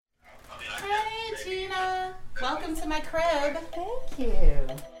my crib. Thank you.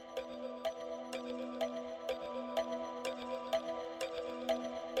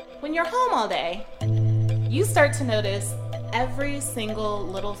 When you're home all day, you start to notice every single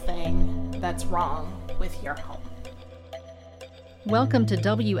little thing that's wrong with your home. Welcome to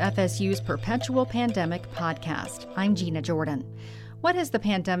WFSU's Perpetual Pandemic Podcast. I'm Gina Jordan. What has the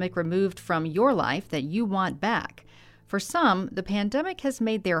pandemic removed from your life that you want back? For some, the pandemic has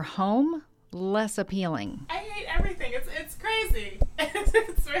made their home less appealing. I hate everything. It's crazy.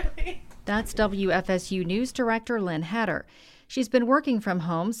 It's really... That's WFSU News Director Lynn Hatter. She's been working from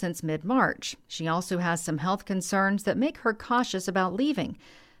home since mid-March. She also has some health concerns that make her cautious about leaving,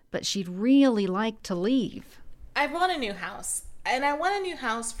 but she'd really like to leave. I want a new house, and I want a new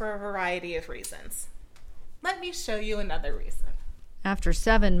house for a variety of reasons. Let me show you another reason. After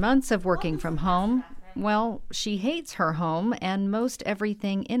 7 months of working from home, well, she hates her home and most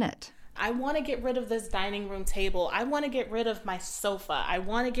everything in it. I want to get rid of this dining room table. I want to get rid of my sofa. I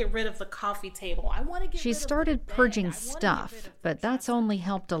want to get rid of the coffee table. I want to get She rid of started the purging bed. I wanna stuff, get rid of but the that's only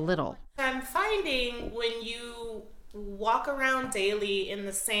helped a little. I'm finding when you walk around daily in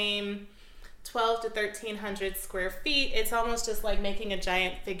the same 12 to 1,300 square feet, it's almost just like making a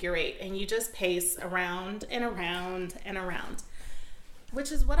giant figure eight, and you just pace around and around and around,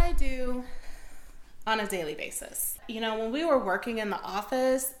 which is what I do on a daily basis. You know, when we were working in the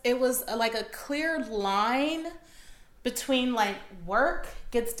office, it was like a clear line between like work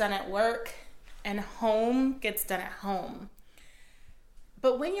gets done at work and home gets done at home.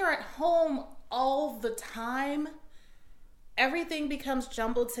 But when you're at home all the time, everything becomes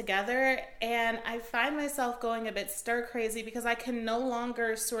jumbled together, and I find myself going a bit stir crazy because I can no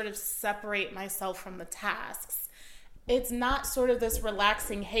longer sort of separate myself from the tasks. It's not sort of this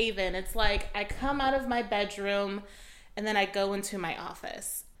relaxing haven. It's like I come out of my bedroom and then I go into my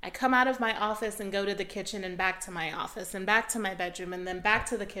office. I come out of my office and go to the kitchen and back to my office and back to my bedroom and then back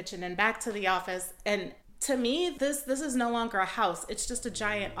to the kitchen and back to the office. And to me, this is no longer a house. It's just a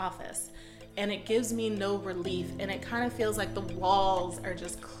giant office. And it gives me no relief. And it kind of feels like the walls are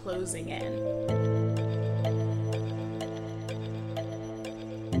just closing in.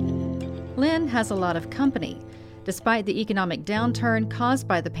 Lynn has a lot of company. Despite the economic downturn caused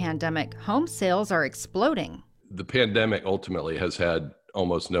by the pandemic, home sales are exploding. The pandemic ultimately has had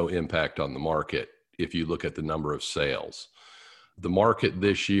almost no impact on the market if you look at the number of sales. The market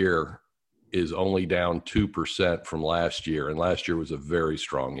this year is only down 2% from last year, and last year was a very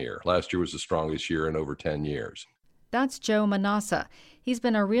strong year. Last year was the strongest year in over 10 years. That's Joe Manassa. He's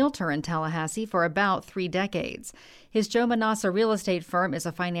been a realtor in Tallahassee for about 3 decades. His Joe Manassa real estate firm is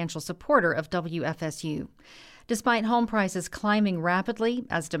a financial supporter of WFSU. Despite home prices climbing rapidly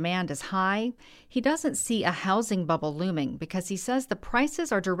as demand is high, he doesn't see a housing bubble looming because he says the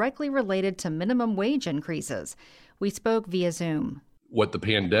prices are directly related to minimum wage increases. We spoke via Zoom. What the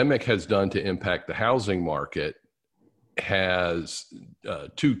pandemic has done to impact the housing market has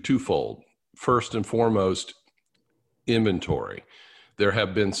twofold. First and foremost, inventory. There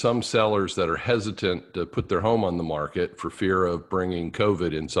have been some sellers that are hesitant to put their home on the market for fear of bringing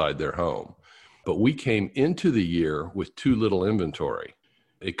COVID inside their home. But we came into the year with too little inventory.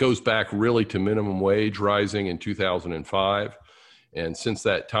 It goes back really to minimum wage rising in 2005. And since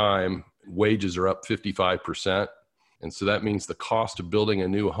that time, wages are up 55%. And so that means the cost of building a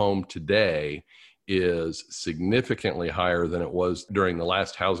new home today is significantly higher than it was during the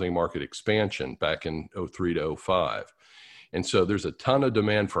last housing market expansion back in 03 to 05. And so there's a ton of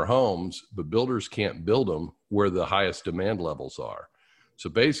demand for homes, but builders can't build them where the highest demand levels are. So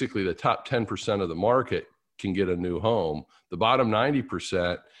basically, the top 10% of the market can get a new home. The bottom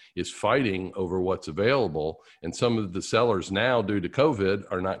 90% is fighting over what's available. And some of the sellers now, due to COVID,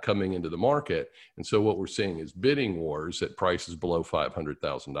 are not coming into the market. And so what we're seeing is bidding wars at prices below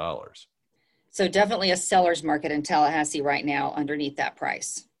 $500,000. So definitely a seller's market in Tallahassee right now underneath that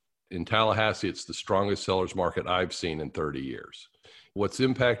price. In Tallahassee, it's the strongest seller's market I've seen in 30 years. What's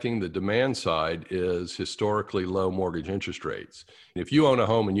impacting the demand side is historically low mortgage interest rates. If you own a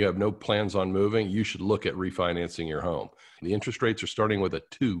home and you have no plans on moving, you should look at refinancing your home. The interest rates are starting with a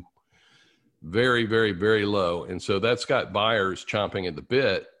 2. Very, very, very low. And so that's got buyers chomping at the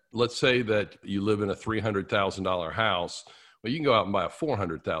bit. Let's say that you live in a $300,000 house. Well, you can go out and buy a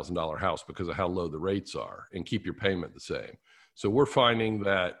 $400,000 house because of how low the rates are and keep your payment the same. So we're finding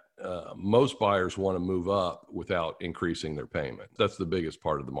that most buyers want to move up without increasing their payment. That's the biggest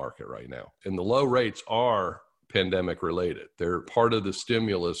part of the market right now. And the low rates are pandemic related. They're part of the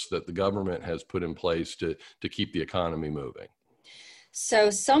stimulus that the government has put in place to keep the economy moving. So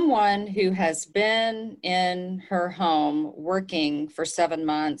someone who has been in her home working for 7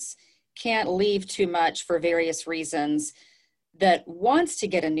 months can't leave too much for various reasons that wants to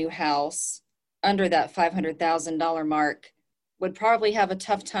get a new house under that $500,000 mark would probably have a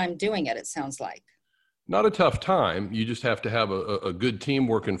tough time doing it, it sounds like. Not a tough time. You just have to have a good team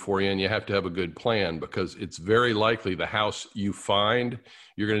working for you, and you have to have a good plan, because it's very likely the house you find,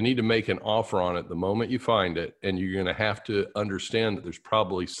 you're going to need to make an offer on it the moment you find it, and you're going to have to understand that there's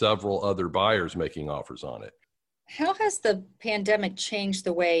probably several other buyers making offers on it. How has the pandemic changed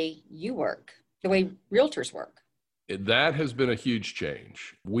the way you work, the way realtors work? That has been a huge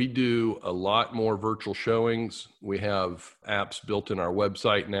change. We do a lot more virtual showings. We have apps built in our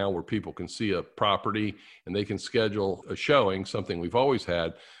website now where people can see a property and they can schedule a showing, something we've always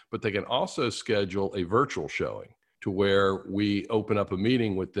had, but they can also schedule a virtual showing to where we open up a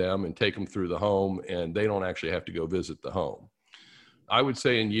meeting with them and take them through the home, and they don't actually have to go visit the home. I would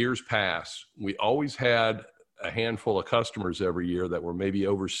say in years past, we always had a handful of customers every year that were maybe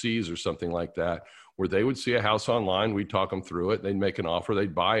overseas or something like that, where they would see a house online, we'd talk them through it, they'd make an offer,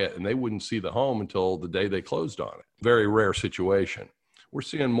 they'd buy it, and they wouldn't see the home until the day they closed on it. Very rare situation. We're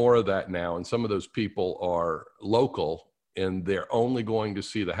seeing more of that now, and some of those people are local, and they're only going to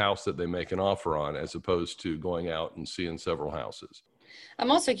see the house that they make an offer on, as opposed to going out and seeing several houses.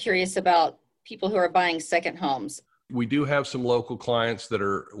 I'm also curious about people who are buying second homes. We do have some local clients that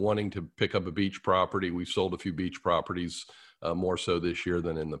are wanting to pick up a beach property. We've sold a few beach properties, more so this year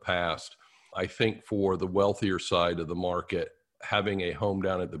than in the past. I think for the wealthier side of the market, having a home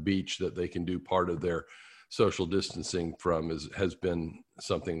down at the beach that they can do part of their social distancing from has been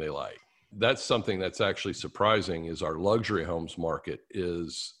something they like. That's something that's actually surprising, is our luxury homes market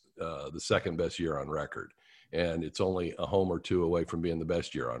is the second best year on record. And it's only a home or two away from being the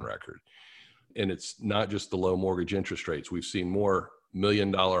best year on record. And it's not just the low mortgage interest rates. We've seen more $1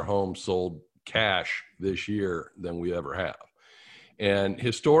 million homes sold cash this year than we ever have. And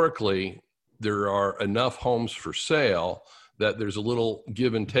historically, there are enough homes for sale that there's a little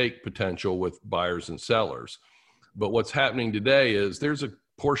give and take potential with buyers and sellers. But what's happening today is there's a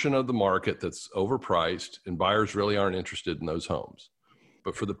portion of the market that's overpriced, and buyers really aren't interested in those homes.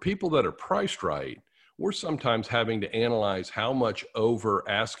 But for the people that are priced right, we're sometimes having to analyze how much over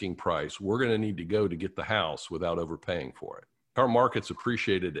asking price we're going to need to go to get the house without overpaying for it. Our market's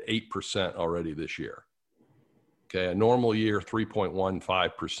appreciated 8% already this year. Okay, a normal year,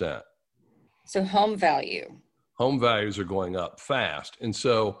 3.15%. So home values are going up fast. And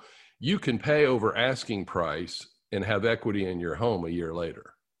so you can pay over asking price and have equity in your home a year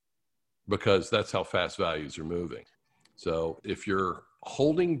later, because that's how fast values are moving. So if you're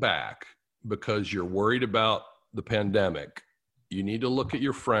holding back because you're worried about the pandemic, you need to look at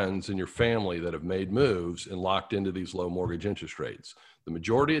your friends and your family that have made moves and locked into these low mortgage interest rates. The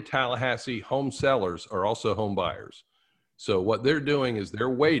majority of Tallahassee home sellers are also home buyers. So what they're doing is they're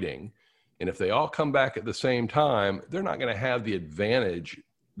waiting. And if they all come back at the same time, they're not going to have the advantage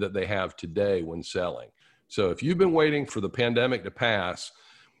that they have today when selling. So if you've been waiting for the pandemic to pass,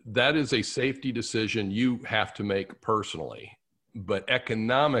 that is a safety decision you have to make personally. But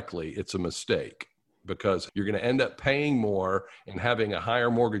economically, it's a mistake, because you're going to end up paying more and having a higher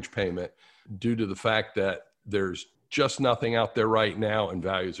mortgage payment due to the fact that there's just nothing out there right now and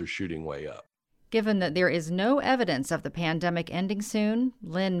values are shooting way up. Given that there is no evidence of the pandemic ending soon,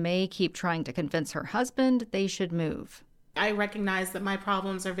 Lynn may keep trying to convince her husband they should move. I recognize that my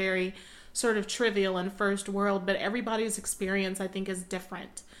problems are very sort of trivial and first world, but everybody's experience, I think, is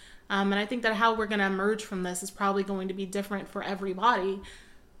different. And I think that how we're going to emerge from this is probably going to be different for everybody.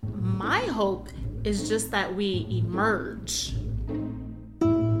 My hope is just that we emerge.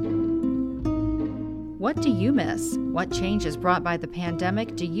 What do you miss? What changes brought by the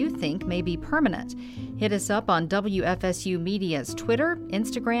pandemic do you think may be permanent? Hit us up on WFSU Media's Twitter,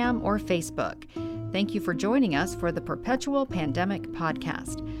 Instagram, or Facebook. Thank you for joining us for the Perpetual Pandemic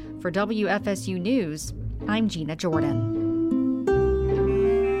Podcast. For WFSU News, I'm Gina Jordan.